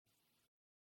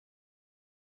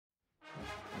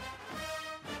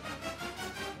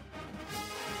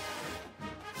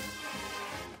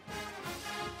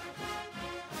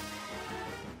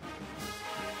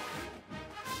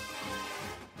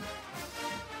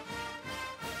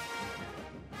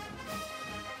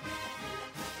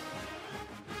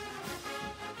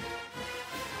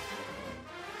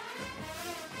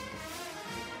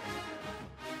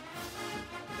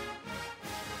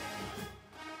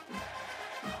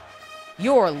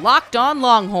Your Locked On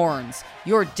Longhorns,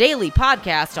 your daily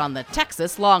podcast on the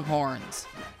Texas Longhorns.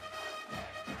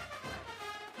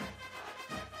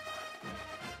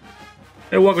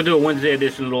 Hey, welcome to a Wednesday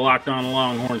edition of the Locked On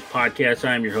Longhorns podcast.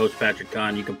 I am your host, Patrick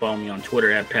Kahn. You can follow me on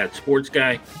Twitter at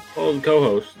PatSportsGuy. Follow the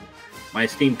co-host, my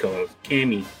esteemed co-host,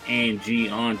 Cammy Angie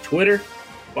on Twitter.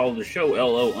 Follow the show,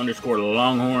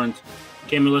 LO_Longhorns.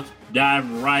 Cammy, let's dive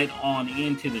right on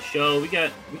into the show. We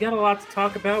got a lot to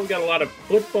talk about. We got a lot of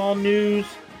football news,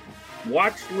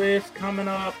 watch list coming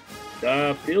up.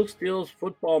 Phil Steele's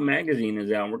Football Magazine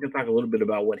is out. And we're going to talk a little bit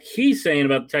about what he's saying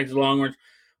about the Texas Longhorns.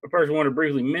 But first, I want to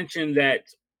briefly mention that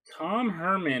Tom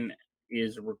Herman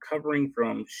is recovering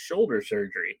from shoulder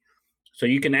surgery. So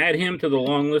you can add him to the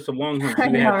long list of Longhorns who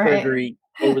had surgery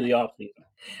over the offseason.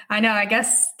 I know. I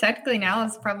guess technically now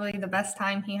is probably the best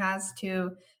time he has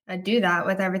to do that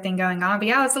with everything going on. But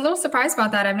yeah, I was a little surprised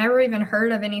about that. I've never even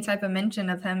heard of any type of mention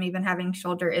of him even having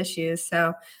shoulder issues.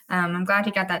 So I'm glad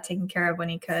he got that taken care of when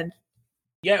he could.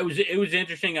 Yeah, it was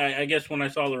interesting. I guess when I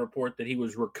saw the report that he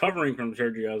was recovering from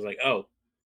surgery, I was like, oh,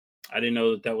 I didn't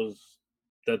know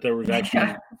that there was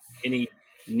actually any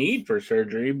need for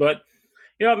surgery. But,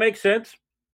 it makes sense.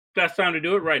 Best time to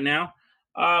do it right now.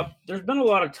 There's been a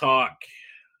lot of talk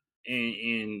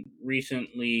in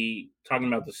recently talking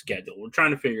about the schedule. We're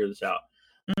trying to figure this out.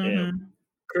 Mm-hmm.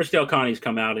 Chris Del Conte's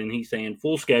come out and he's saying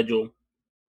full schedule,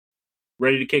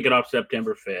 ready to kick it off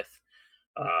September 5th.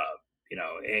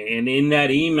 And in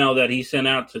that email that he sent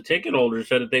out to ticket holders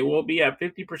said that they will be at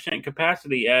 50%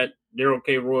 capacity at Darrell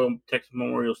K. Royal Texas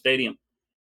Memorial Stadium.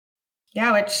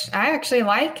 Yeah, which I actually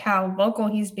like how vocal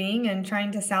he's being and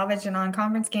trying to salvage the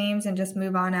non-conference games and just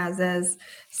move on as is.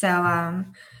 So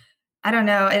I don't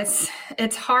know.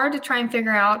 It's hard to try and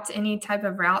figure out any type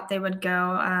of route they would go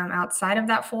outside of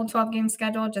that full 12-game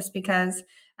schedule just because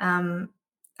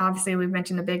obviously we've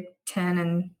mentioned the Big Ten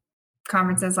and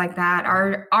conferences like that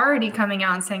are already coming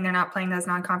out and saying they're not playing those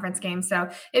non-conference games. So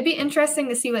it'd be interesting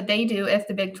to see what they do if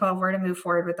the Big 12 were to move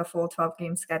forward with the full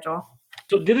 12-game schedule.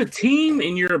 So did a team,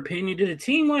 in your opinion,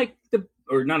 like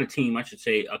not a team, I should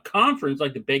say, a conference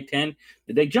like the Big Ten,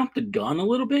 did they jump the gun a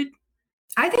little bit?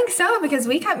 I think so, because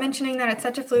we kept mentioning that it's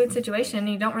such a fluid situation and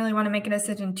you don't really want to make a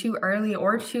decision too early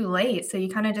or too late. So you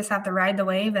kind of just have to ride the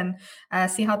wave and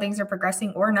see how things are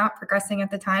progressing or not progressing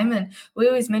at the time. And we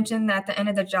always mentioned that at the end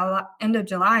of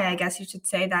July, I guess you should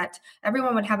say, that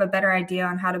everyone would have a better idea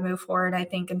on how to move forward, I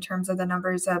think, in terms of the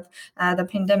numbers of the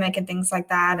pandemic and things like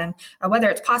that, and whether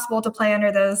it's possible to play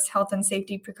under those health and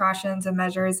safety precautions and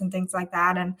measures and things like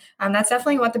that. And that's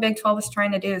definitely what the Big 12 is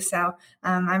trying to do. So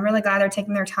I'm really glad they're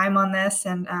taking their time on this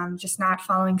and just not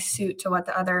following suit to what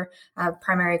the other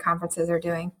primary conferences are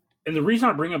doing. And the reason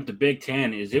I bring up the Big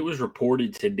Ten is it was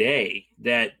reported today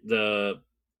that the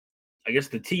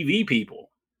TV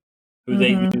people who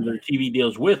they do their TV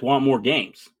deals with want more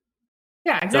games.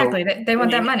 Yeah, exactly. So, they want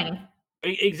that money.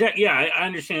 Exactly. Yeah, I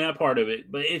understand that part of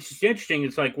it. But it's just interesting.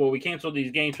 It's like, well, we canceled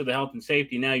these games for the health and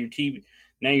safety. Now your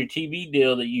TV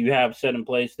deal that you have set in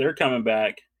place, they're coming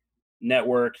back.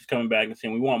 Network is coming back and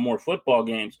saying we want more football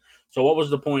games. So what was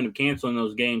the point of canceling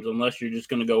those games unless you're just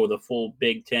going to go with a full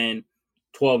Big Ten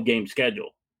 12-game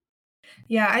schedule?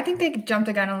 Yeah, I think they jumped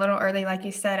the gun a little early, like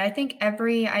you said. I think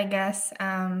every,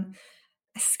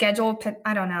 schedule,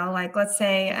 I don't know, like let's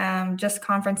say just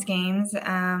conference games,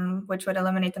 which would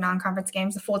eliminate the non-conference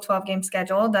games, the full 12-game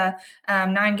schedule, the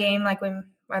 9-game like we're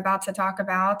about to talk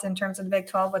about in terms of the Big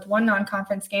 12 with one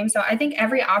non-conference game. So I think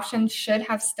every option should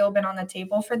have still been on the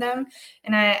table for them.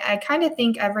 And I kind of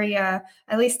think every, at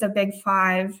least the Big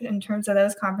 5 in terms of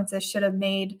those conferences should have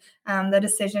made the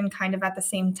decision kind of at the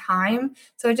same time.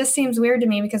 So it just seems weird to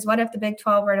me, because what if the Big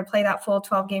 12 were to play that full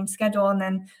 12-game schedule, and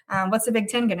then what's the Big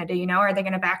 10 going to do? Are they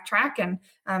going to backtrack and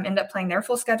end up playing their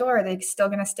full schedule, or are they still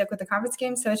going to stick with the conference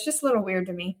games? So it's just a little weird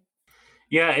to me.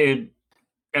 Yeah,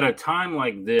 at a time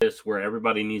like this where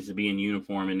everybody needs to be in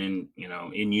uniform and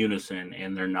in unison,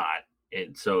 and they're not.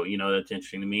 So that's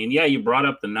interesting to me. And yeah, you brought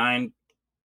up the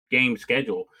 9-game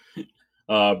schedule.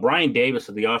 Brian Davis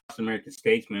of the Austin American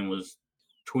Statesman was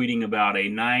tweeting about a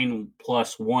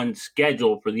 9+1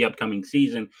 schedule for the upcoming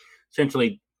season.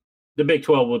 Essentially, the Big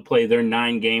 12 would play their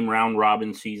 9-game round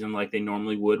robin season like they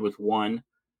normally would, with one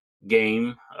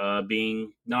game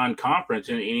being non-conference.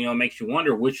 And it makes you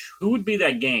wonder who would be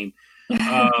that game.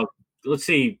 Let's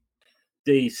see.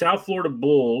 The South Florida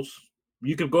Bulls,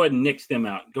 you could go ahead and nix them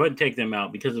out. Go ahead and take them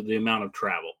out because of the amount of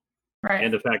travel. Right.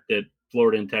 And the fact that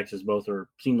Florida and Texas both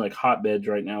seem like hotbeds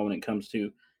right now when it comes to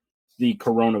the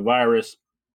coronavirus.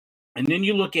 And then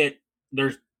you look at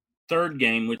their third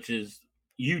game, which is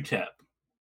UTEP.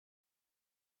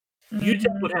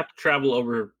 UTEP would have to travel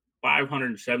over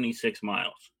 576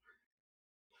 miles.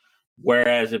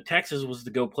 Whereas if Texas was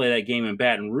to go play that game in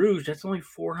Baton Rouge, that's only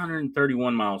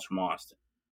 431 miles from Austin.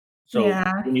 So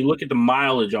Yeah. when you look at the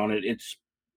mileage on it, it's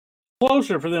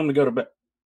closer for them to go to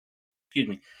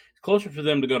it's closer for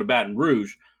them to go to Baton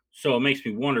Rouge. So it makes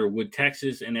me wonder, would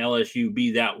Texas and LSU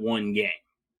be that one game?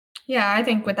 Yeah, I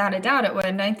think without a doubt it would.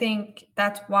 And I think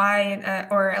that's why,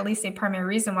 or at least a primary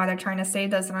reason why they're trying to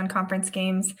save those non-conference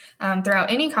games throughout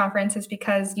any conference is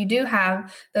because you do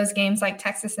have those games like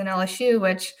Texas and LSU,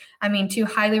 which, I mean, two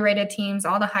highly rated teams,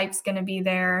 all the hype's going to be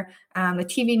there. The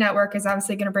TV network is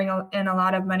obviously going to bring in a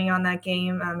lot of money on that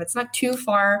game. It's not too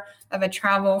far of a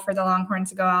travel for the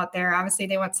Longhorns to go out there. Obviously,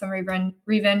 they want some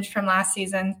revenge from last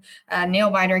season's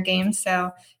nail-biter game.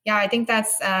 So, yeah, I think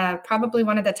that's probably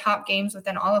one of the top games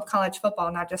within all of college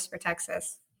football, not just for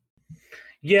Texas.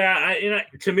 Yeah,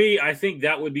 to me, I think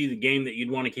that would be the game that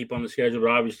you'd want to keep on the schedule.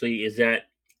 But obviously, is that,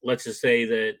 let's just say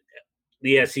that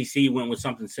the SEC went with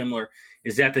something similar.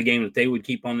 Is that the game that they would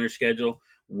keep on their schedule?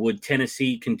 Would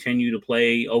Tennessee continue to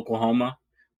play Oklahoma?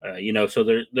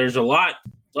 So there's a lot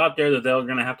out there that they're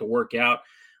going to have to work out.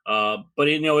 But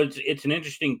it's an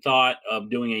interesting thought of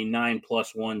doing a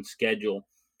 9+1 schedule.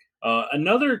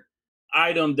 Another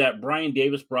item that Brian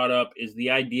Davis brought up is the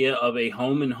idea of a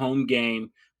home and home game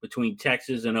between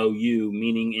Texas and OU,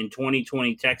 meaning in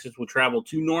 2020, Texas will travel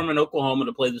to Norman, Oklahoma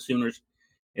to play the Sooners.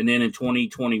 And then in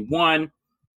 2021,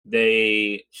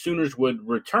 the Sooners would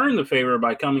return the favor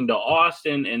by coming to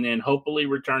Austin and then hopefully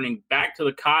returning back to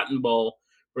the Cotton Bowl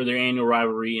for their annual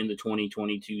rivalry in the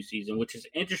 2022 season, which is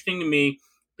interesting to me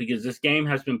because this game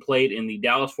has been played in the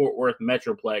Dallas-Fort Worth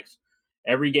Metroplex.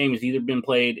 Every game has either been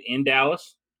played in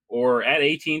Dallas or at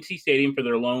AT&T Stadium for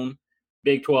their lone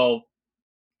Big 12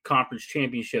 Conference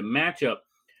Championship matchup.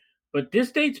 But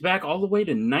this dates back all the way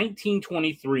to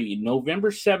 1923. November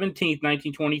 17th,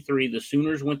 1923, the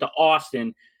Sooners went to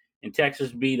Austin, and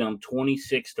Texas beat them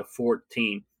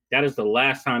 26-14. That is the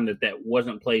last time that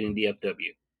wasn't played in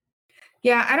DFW.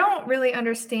 Yeah, I don't really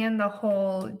understand the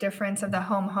whole difference of the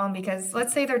home because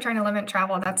let's say they're trying to limit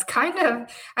travel. That's kind of,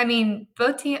 I mean,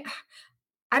 both teams,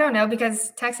 I don't know,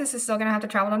 because Texas is still going to have to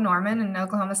travel to Norman and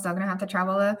Oklahoma is still going to have to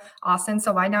travel to Austin.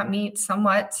 So why not meet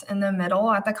somewhat in the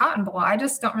middle at the Cotton Bowl? I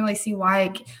just don't really see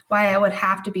why it would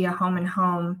have to be a home and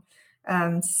home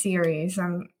series.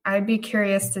 I'd be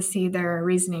curious to see their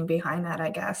reasoning behind that, I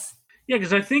guess. Yeah,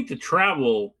 because I think the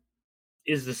travel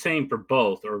is the same for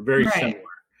both or very similar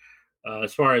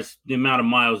as far as the amount of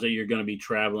miles that you're going to be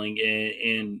traveling.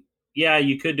 And yeah,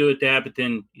 you could do it that, but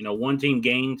then, one team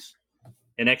gains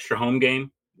an extra home game.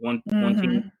 One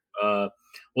team.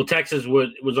 Well, Texas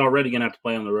was already going to have to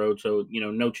play on the road, so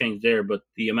no change there. But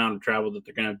the amount of travel that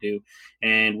they're going to do,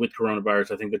 and with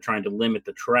coronavirus, I think they're trying to limit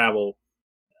the travel.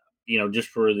 Just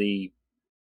for the,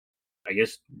 I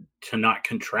guess, to not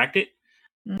contract it.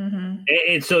 Mm-hmm.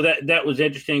 And so that was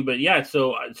interesting. But yeah,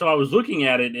 so I was looking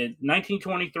at it. In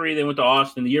 1923, they went to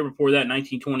Austin. The year before that,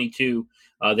 1922,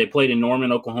 they played in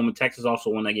Norman, Oklahoma. Texas also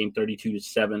won that game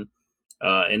 32-7.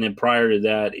 And then prior to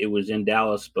that, it was in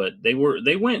Dallas. But they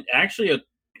went actually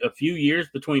a few years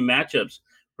between matchups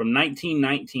from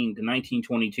 1919 to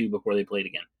 1922 before they played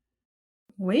again.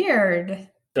 Weird.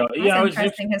 So yeah,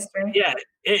 interesting history. Yeah,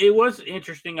 it was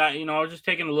interesting. I was just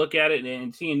taking a look at it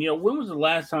and seeing, when was the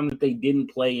last time that they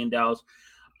didn't play in Dallas?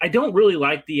 I don't really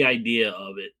like the idea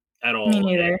of it at all. Me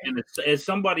neither. And as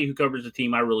somebody who covers the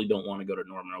team, I really don't want to go to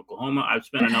Norman, Oklahoma. I've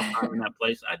spent enough time in that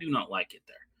place. I do not like it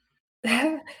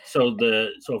there. So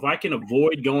if I can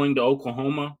avoid going to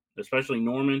Oklahoma, especially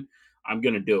Norman, I'm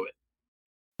going to do it.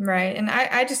 Right. And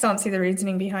I just don't see the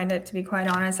reasoning behind it, to be quite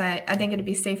honest. I think it'd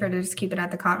be safer to just keep it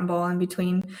at the Cotton Bowl in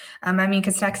between.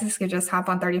 Because Texas could just hop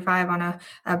on 35 on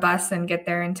a bus and get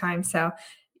there in time. So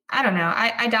I don't know.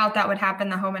 I doubt that would happen,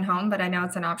 the home and home, but I know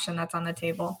it's an option that's on the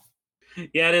table.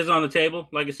 Yeah, it is on the table.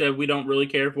 Like I said, we don't really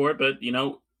care for it, but,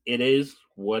 it is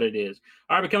what it is.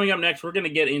 All right, but coming up next, we're going to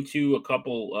get into a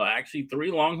couple, actually 3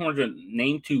 Longhorns are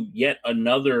named to yet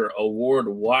another award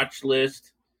watch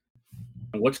list.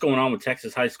 And what's going on with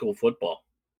Texas high school football?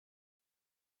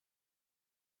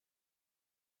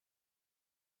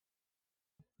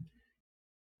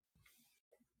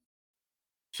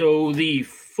 So the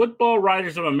Football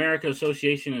Writers of America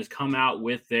Association has come out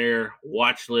with their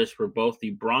watch list for both the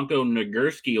Bronco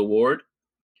Nagurski Award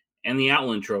and the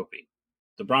Outland Trophy.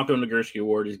 The Bronco Nagurski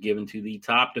Award is given to the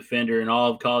top defender in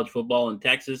all of college football in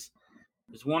Texas.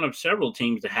 It's one of several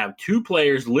teams to have 2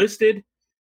 players listed,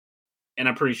 and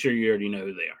I'm pretty sure you already know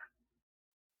who they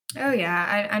are. Oh,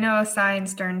 yeah. I know Osai and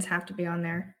Stearns have to be on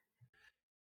there.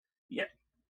 Yeah.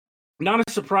 Not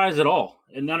a surprise at all.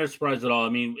 And not a surprise at all. I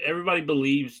mean, everybody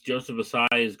believes Joseph Osai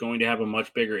is going to have a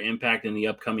much bigger impact in the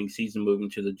upcoming season moving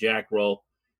to the Jack role.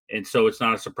 And so it's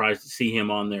not a surprise to see him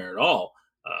on there at all.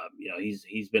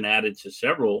 He's been added to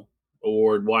several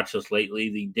award watch lists lately,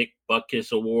 the Dick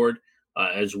Butkus Award,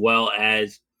 as well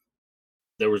as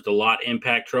there was the Lott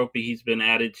Impact Trophy he's been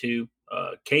added to.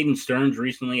 Caden Stearns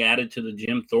recently added to the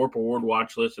Jim Thorpe Award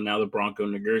watch list, and now the Bronco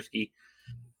Nagurski.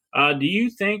 Do you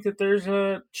think that there's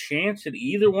a chance that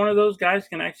either one of those guys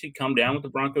can actually come down with the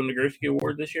Bronco Nagurski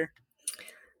Award this year?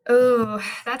 Oh,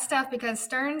 that's tough because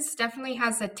Stearns definitely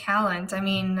has the talent. I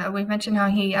mean, we've mentioned how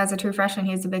he, as a true freshman,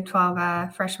 he's the Big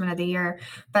 12 Freshman of the Year.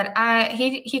 But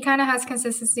he kind of has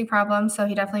consistency problems, so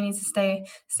he definitely needs to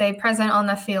stay present on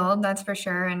the field, that's for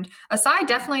sure. And Ossai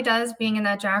definitely does, being in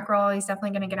that jack role. He's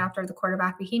definitely going to get after the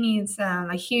quarterback, but he needs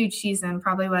a huge season,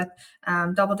 probably with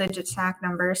double-digit sack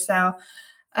numbers. So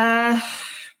I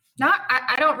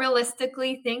don't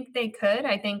realistically think they could.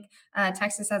 I think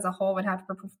Texas as a whole would have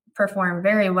to perform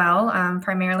very well,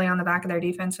 primarily on the back of their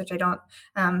defense, which I don't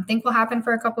think will happen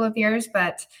for a couple of years.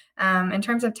 But in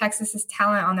terms of Texas's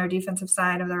talent on their defensive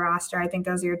side of the roster, I think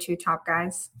those are your two top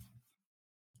guys.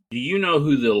 Do you know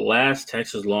who the last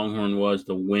Texas Longhorn was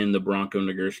to win the Bronco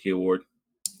Nagurski Award?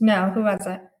 No, who was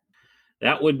it?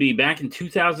 That would be back in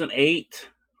 2008,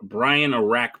 Brian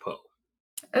Orakpo.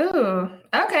 Ooh,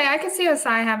 okay. I could see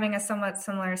Ossai having a somewhat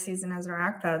similar season as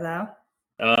Orakpo, though.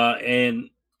 And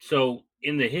so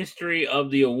in the history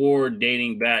of the award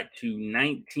dating back to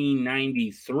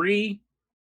 1993,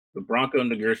 the Bronco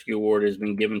Nagurski Award has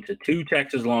been given to two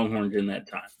Texas Longhorns in that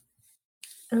time.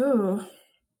 Ooh.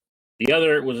 The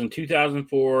other was in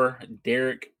 2004.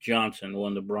 Derek Johnson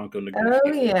won the Bronco Nagurski.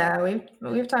 Oh, yeah.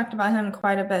 We've talked about him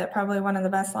quite a bit. Probably one of the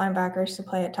best linebackers to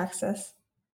play at Texas.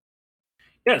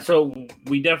 Yeah, so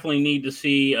we definitely need to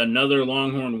see another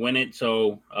Longhorn win it.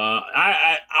 So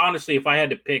I honestly, if I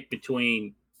had to pick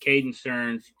between Caden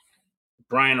Stearns,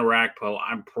 Brian Orakpo,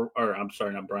 not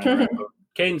Brian Orakpo,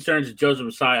 Caden Stearns and Joseph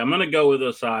Ossai, I'm going to go with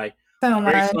Ossai.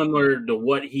 Very similar to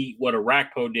what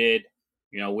Orakpo did,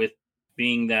 with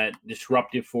being that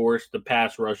disruptive force, the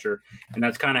pass rusher, and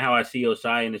that's kind of how I see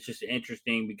Ossai. And it's just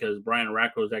interesting because Brian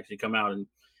Orakpo has actually come out and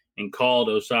called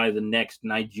Ossai the next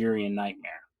Nigerian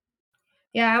nightmare.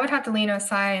 Yeah, I would have to lean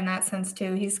Ossai in that sense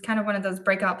too. He's kind of one of those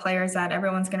breakout players that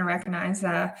everyone's going to recognize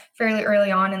fairly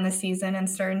early on in the season, and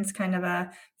Stearns kind of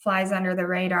flies under the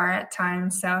radar at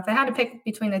times. So if I had to pick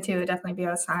between the two, it would definitely be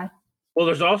Ossai. Well,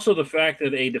 there's also the fact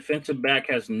that a defensive back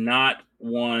has not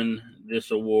won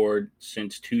this award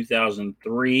since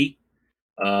 2003.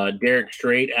 Derek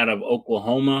Strait out of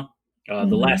Oklahoma. The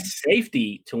last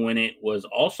safety to win it was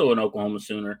also an Oklahoma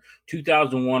Sooner.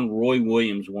 2001, Roy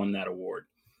Williams won that award.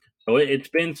 So it's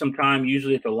been some time.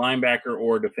 Usually it's a linebacker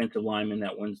or a defensive lineman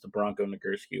that wins the Bronco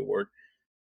Nagurski Award.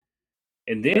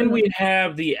 And then we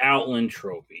have the Outland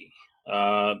Trophy,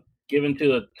 given to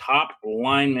the top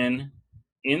lineman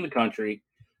in the country.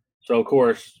 So, of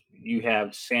course, you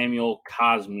have Samuel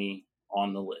Cosmi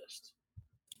on the list.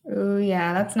 Oh,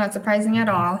 yeah, that's not surprising at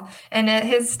all. And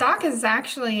his stock is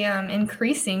actually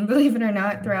increasing, believe it or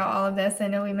not, throughout all of this. I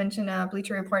know we mentioned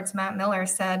Bleacher Report's Matt Miller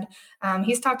said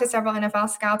he's talked to several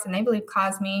NFL scouts, and they believe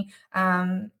Cosmi,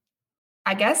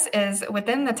 I guess, is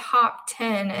within the top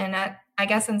 10, and I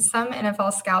guess in some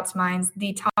NFL scouts' minds,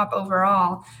 the top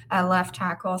overall left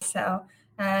tackle. So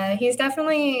he's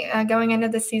definitely going into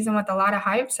the season with a lot of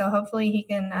hype. So hopefully he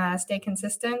can stay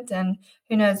consistent, and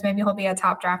who knows, maybe he'll be a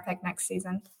top draft pick next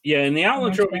season. Yeah, and the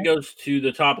Outland Trophy goes to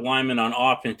the top lineman on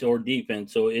offense or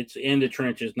defense. So it's in the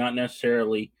trenches, not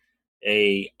necessarily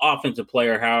a offensive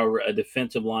player. However, a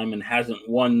defensive lineman hasn't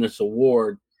won this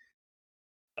award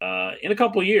in a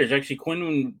couple of years. Actually,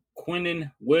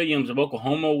 Quinnen Williams of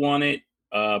Oklahoma won it.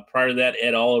 Prior to that,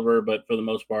 Ed Oliver, but for the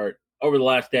most part, over the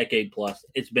last decade plus,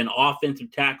 it's been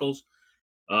offensive tackles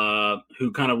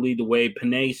who kind of lead the way.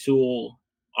 Penei Sewell,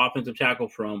 offensive tackle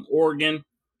from Oregon,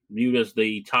 viewed as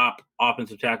the top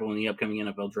offensive tackle in the upcoming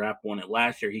NFL draft, won it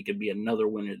last year. He could be another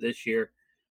winner this year.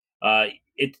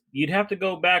 You'd have to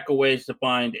go back a ways to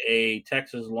find a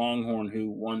Texas Longhorn who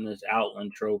won this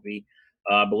Outland Trophy.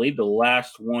 I believe the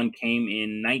last one came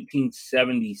in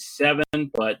 1977,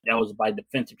 but that was by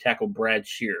defensive tackle Brad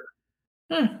Shearer.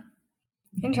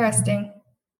 Interesting.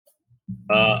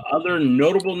 Other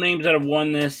notable names that have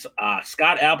won this,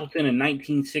 Scott Appleton in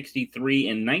 1963.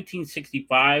 In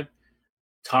 1965,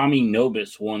 Tommy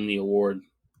Nobis won the award.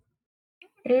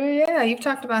 Oh, yeah, you've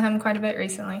talked about him quite a bit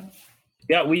recently.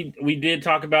 Yeah, we did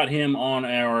talk about him on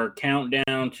our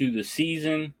countdown to the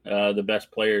season, the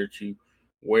best player to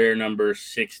wear number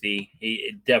 60.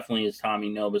 It definitely is Tommy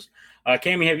Nobis.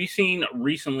 Cammie, have you seen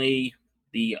recently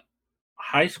the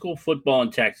high school football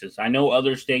in Texas? I know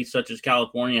other states such as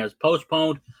California has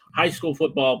postponed high school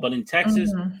football, but in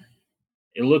Texas,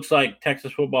 it looks like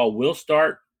Texas football will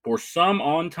start for some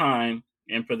on time,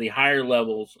 and for the higher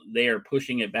levels, they are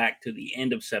pushing it back to the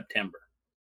end of September.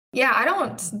 Yeah, I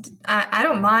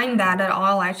don't mind that at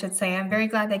all, I should say. I'm very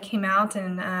glad they came out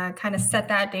and kind of set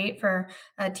that date for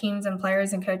teams and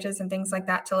players and coaches and things like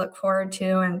that to look forward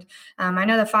to. And I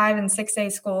know the 5 and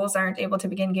 6A schools aren't able to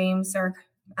begin games or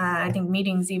I think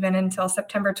meetings even until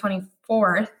September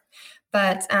 24th.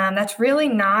 But that's really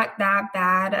not that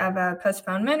bad of a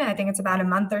postponement. I think it's about a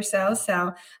month or so.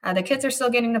 So the kids are still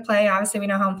getting to play. Obviously, we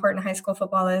know how important high school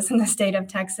football is in the state of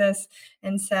Texas.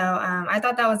 And so I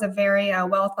thought that was a very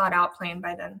well thought out plan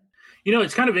by them. You know,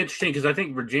 it's kind of interesting because I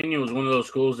think Virginia was one of those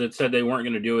schools that said they weren't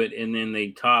going to do it. And then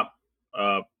the top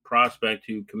prospect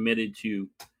who committed to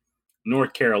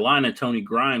North Carolina, Tony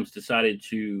Grimes, decided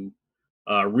to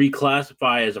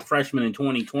reclassify as a freshman in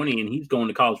 2020, and he's going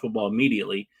to college football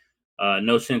immediately.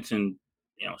 No sense in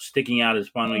sticking out his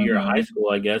final year of high school,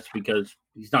 I guess, because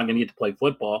he's not going to get to play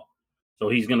football. So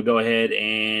he's going to go ahead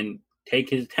and take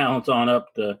his talents on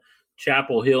up to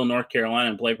Chapel Hill, North Carolina,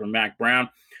 and play for Mack Brown.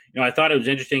 I thought it was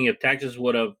interesting if Texas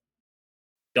would have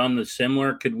done the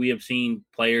similar. Could we have seen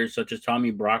players such as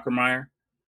Tommy Brockermeyer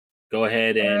go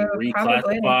ahead and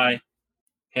reclassify,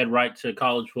 head right to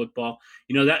college football?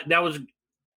 That was.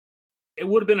 It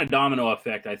would have been a domino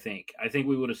effect, I think. I think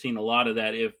we would have seen a lot of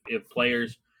that if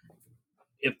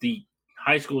the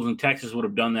high schools in Texas would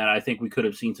have done that. I think we could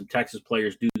have seen some Texas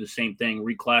players do the same thing,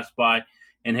 reclassify,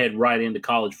 and head right into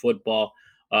college football.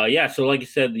 So like you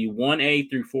said, the 1A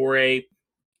through 4A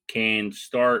can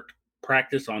start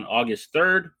practice on August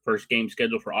 3rd. First game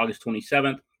scheduled for August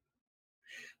 27th.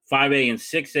 5A and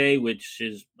 6A, which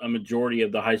is a majority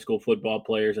of the high school football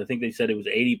players. I think they said it was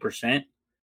 80%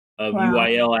 of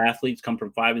UIL athletes come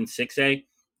from 5 and 6A.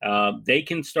 They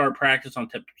can start practice on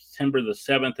September the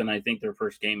 7th, and I think their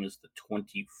first game is the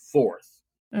 24th.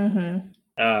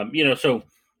 So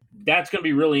that's going to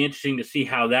be really interesting to see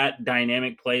how that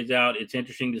dynamic plays out. It's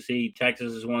interesting to see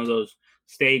Texas is one of those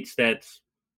states that's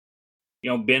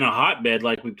been a hotbed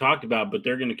like we've talked about, but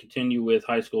they're going to continue with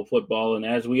high school football. And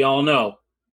as we all know,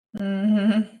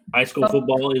 high school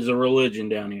football is a religion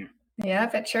down here.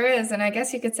 Yep, it sure is. And I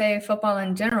guess you could say football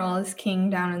in general is king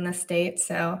down in the state.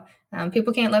 So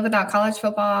people can't live without college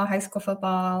football, high school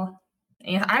football.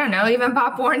 I don't know, even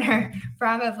Pop Warner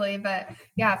probably. But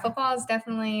yeah, football is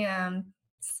definitely,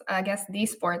 I guess, the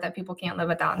sport that people can't live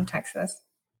without in Texas.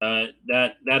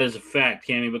 That is a fact,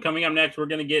 Cammie. But coming up next, we're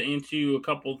going to get into a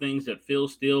couple things that Phil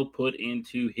Steele put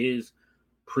into his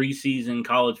preseason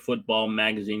college football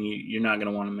magazine. You're not going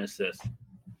to want to miss this.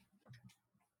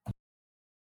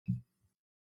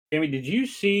 Cammie, did you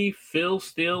see Phil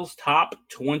Steele's top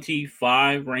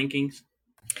 25 rankings?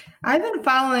 I've been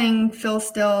following Phil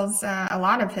Steele's, a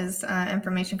lot of his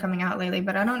information coming out lately,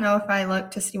 but I don't know if I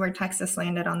looked to see where Texas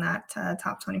landed on that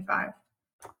top 25.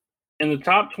 In the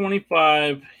top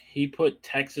 25, he put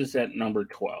Texas at number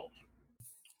 12.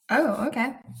 Oh,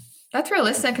 okay. That's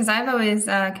realistic because I've always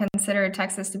considered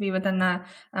Texas to be within the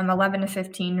 11 to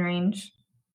 15 range.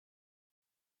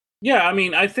 Yeah, I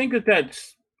mean, I think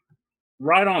that's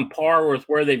right on par with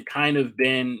where they've kind of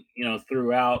been,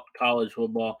 throughout college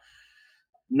football.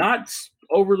 Not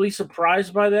overly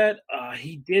surprised by that.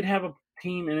 He did have a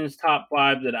team in his top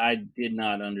 5 that I did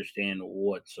not understand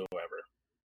whatsoever.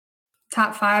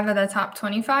 Top 5 of the top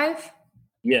 25?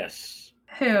 Yes.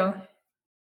 Who?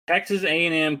 Texas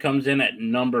A&M comes in at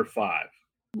number 5.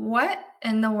 What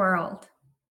in the world?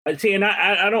 See, and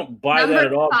I don't buy that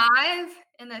at all. Number 5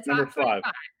 in the top 25.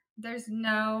 There's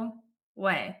no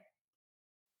way.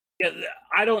 Yeah,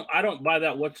 I don't buy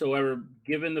that whatsoever,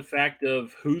 given the fact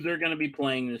of who they're going to be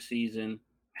playing this season,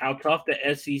 how tough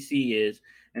the SEC is,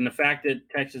 and the fact that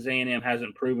Texas A&M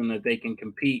hasn't proven that they can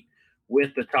compete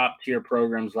with the top-tier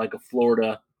programs like a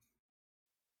Florida,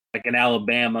 like an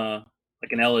Alabama,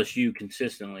 like an LSU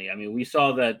consistently. I mean, we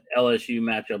saw that LSU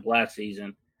matchup last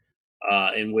season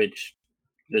in which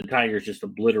the Tigers just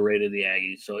obliterated the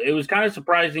Aggies. So it was kind of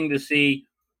surprising to see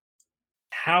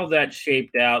how that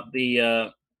shaped out.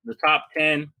 The top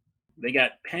 10, they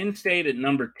got Penn State at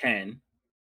number 10.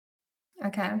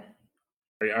 Okay.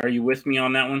 Are you with me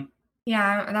on that one?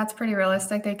 Yeah, that's pretty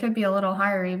realistic. They could be a little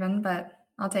higher even, but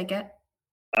I'll take it.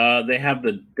 They have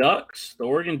the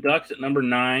Oregon Ducks at number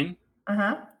 9.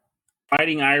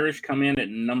 Fighting Irish come in at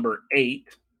number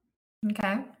 8.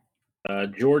 Okay.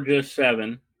 Georgia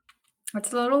 7.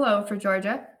 That's a little low for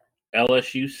Georgia.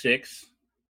 LSU 6.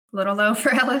 A little low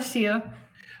for LSU.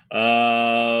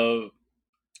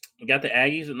 You got the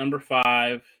Aggies at number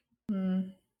 5.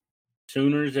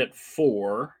 Sooners at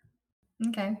 4.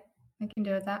 Okay, I can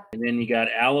do with that. And then you got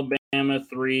Alabama Alabama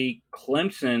 3,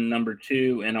 Clemson number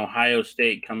 2, and Ohio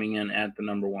State coming in at the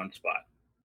number 1 spot.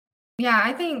 Yeah,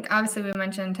 I think obviously we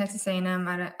mentioned Texas A&M.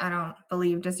 I don't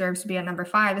believe deserves to be at number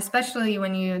 5, especially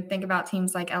when you think about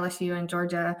teams like LSU and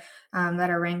Georgia that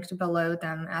are ranked below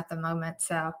them at the moment.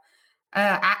 So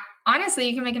honestly,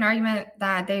 you can make an argument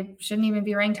that they shouldn't even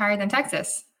be ranked higher than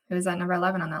Texas, who is at number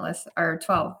 11 on that list, or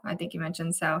 12, I think you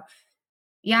mentioned. So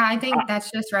yeah, I think that's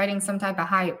just riding some type of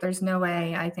hype. There's no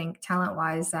way, I think,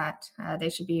 talent-wise, that they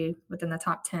should be within the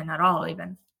top 10 at all,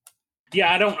 even.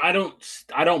 Yeah,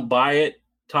 I don't buy it.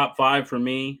 Top 5 for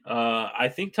me. I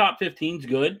think top 15 is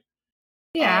good.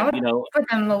 Yeah, I would put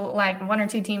them like 1 or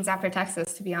 2 teams after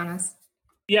Texas, to be honest.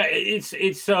 Yeah,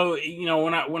 it's so,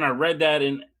 when I read that,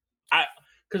 and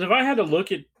because if I had to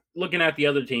looking at the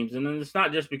other teams, and then it's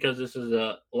not just because this is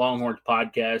a Longhorns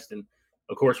podcast, and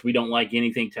of course we don't like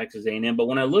anything Texas A&M, but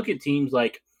when I look at teams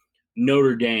like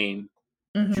Notre Dame,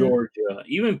 Georgia,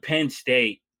 even Penn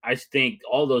State, I think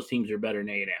all those teams are better than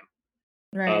A&M.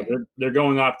 Right. They're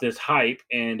going off this hype,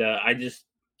 and I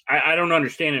don't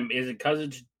understand him. Is it because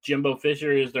it's Jimbo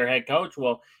Fisher is their head coach?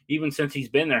 Well, even since he's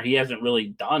been there, he hasn't really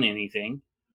done anything.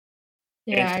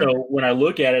 Yeah. And so when I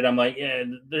look at it, I'm like, yeah,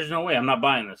 there's no way. I'm not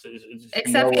buying this.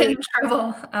 Except getting in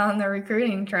trouble on the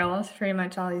recruiting trail is pretty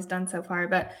much all he's done so far.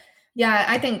 But yeah,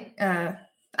 I think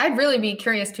I'd really be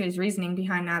curious to his reasoning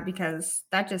behind that, because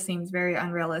that just seems very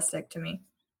unrealistic to me.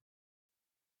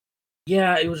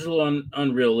 Yeah, it was a little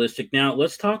unrealistic. Now,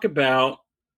 let's talk about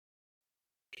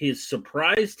his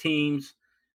surprise teams,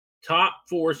 top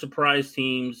 4 surprise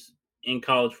teams in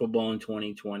college football in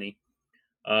 2020.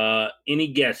 Any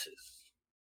guesses?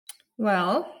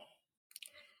 Well,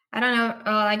 I don't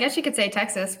know. I guess you could say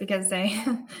Texas, because they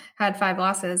had 5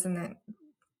 losses, and that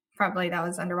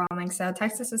was underwhelming. So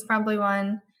Texas is probably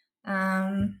one.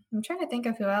 I'm trying to think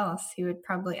of who else he would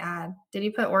probably add. Did he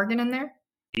put Oregon in there?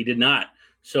 He did not.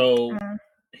 So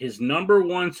his number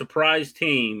 1 surprise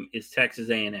team is Texas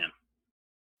A&M.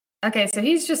 Okay, so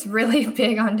he's just really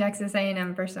big on Texas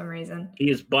A&M for some reason. He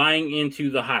is buying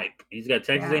into the hype. He's got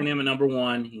Texas A&M at number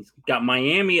 1. He's got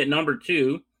Miami at number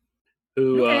 2,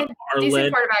 who are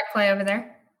decent quarterback play over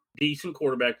there. Decent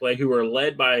quarterback play, who are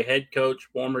led by head coach,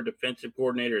 former defensive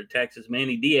coordinator at Texas,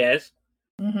 Manny Diaz.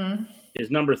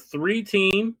 His number 3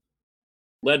 team,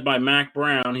 led by Mac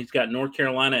Brown. He's got North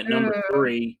Carolina at number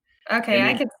 3. Okay,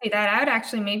 I could see that. I would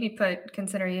actually maybe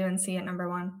consider UNC at number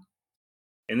 1.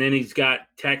 And then he's got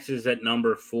Texas at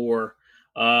number 4.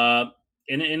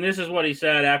 And this is what he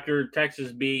said after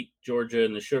Texas beat Georgia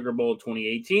in the Sugar Bowl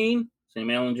 2018. Sam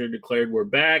Ehlinger declared, "We're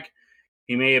back.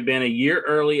 He may have been a year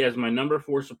early, as my number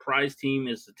 4 surprise team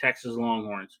is the Texas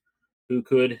Longhorns, who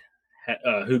could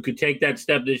take that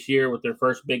step this year with their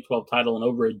first Big 12 title in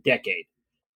over a decade."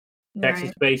 Right.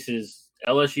 Texas faces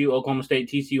LSU, Oklahoma State,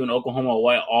 TCU, and Oklahoma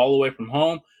all the way from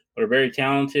home, but are very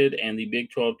talented, and the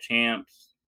Big 12 champ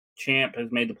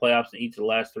has made the playoffs in each of the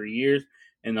last 3 years,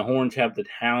 and the Horns have the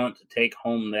talent to take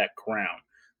home that crown.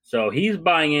 So he's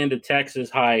buying into Texas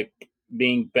hype,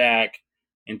 being back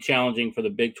and challenging for the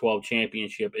Big 12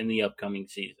 championship in the upcoming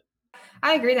season.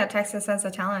 I agree that Texas has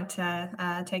the talent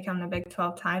to take home the Big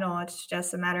 12 title. It's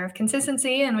just a matter of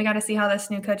consistency, and we got to see how this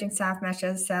new coaching staff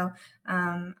meshes. So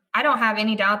I don't have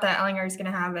any doubt that Ehlinger is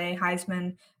going to have a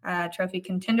Heisman Trophy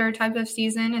contender type of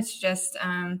season. It's just,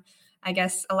 I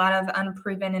guess, a lot of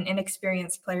unproven and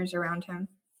inexperienced players around him.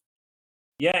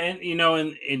 Yeah,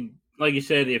 and, and like you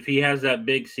said, if he has that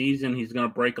big season, he's going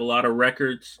to break a lot of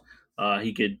records.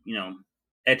 He could,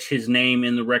 etch his name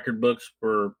in the record books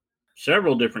for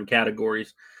several different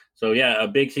categories. So, yeah, a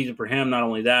big season for him. Not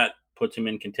only that, puts him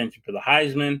in contention for the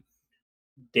Heisman,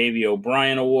 Davey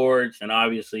O'Brien Awards, and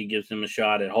obviously gives him a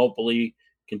shot at hopefully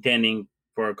contending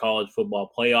for a college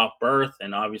football playoff berth.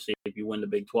 And obviously, if you win the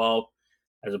Big 12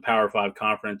 as a Power 5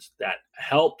 conference, that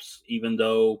helps, even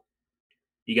though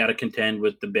you got to contend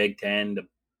with the Big 10,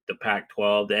 the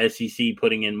Pac-12, the SEC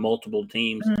putting in multiple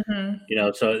teams.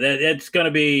 So that's going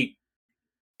to be,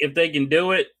 if they can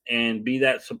do it and be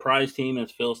that surprise team,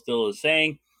 as Phil Steele is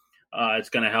saying,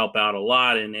 it's going to help out a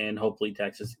lot. And hopefully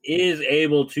Texas is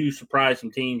able to surprise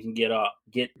some teams and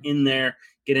get in there,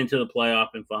 get into the playoff,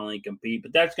 and finally compete.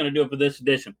 But that's going to do it for this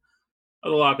edition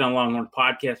of the Locked On Longhorns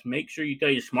podcast. Make sure you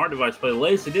tell your smart device to play the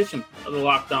latest edition of the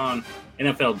Locked On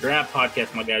NFL Draft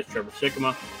podcast. My guys, Trevor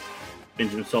Sikkema,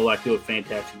 Benjamin Solak, do a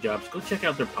fantastic job. So go check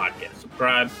out their podcast.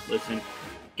 Subscribe, listen,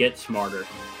 get smarter.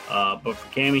 But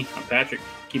for Cammie, I'm Patrick.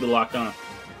 Keep it locked on.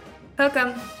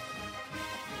 Welcome.